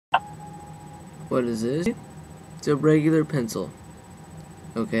What is this? It's a regular pencil.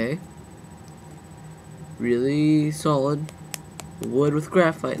 Okay. Really solid. Wood with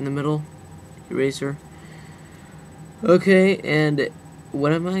graphite in the middle. Eraser. Okay, and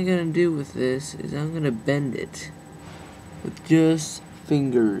what am I gonna do with this is I'm gonna bend it with just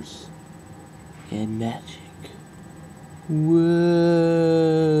fingers and magic.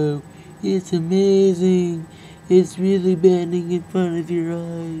 Whoa! It's amazing! It's really bending in front of your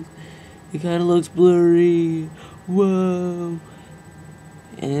eyes. It kinda looks blurry. Whoa!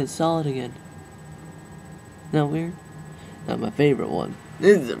 And it's solid again. Not weird? Not my favorite one.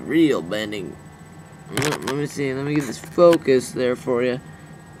 This is a real bending. Let me see. Let me get this focus there for you.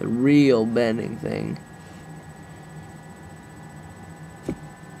 The real bending thing.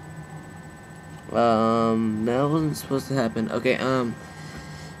 That wasn't supposed to happen. Okay, let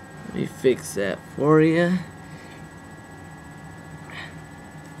me fix that for you.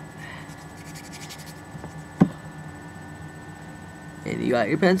 And you got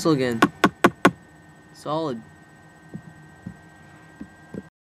your pencil again. Solid.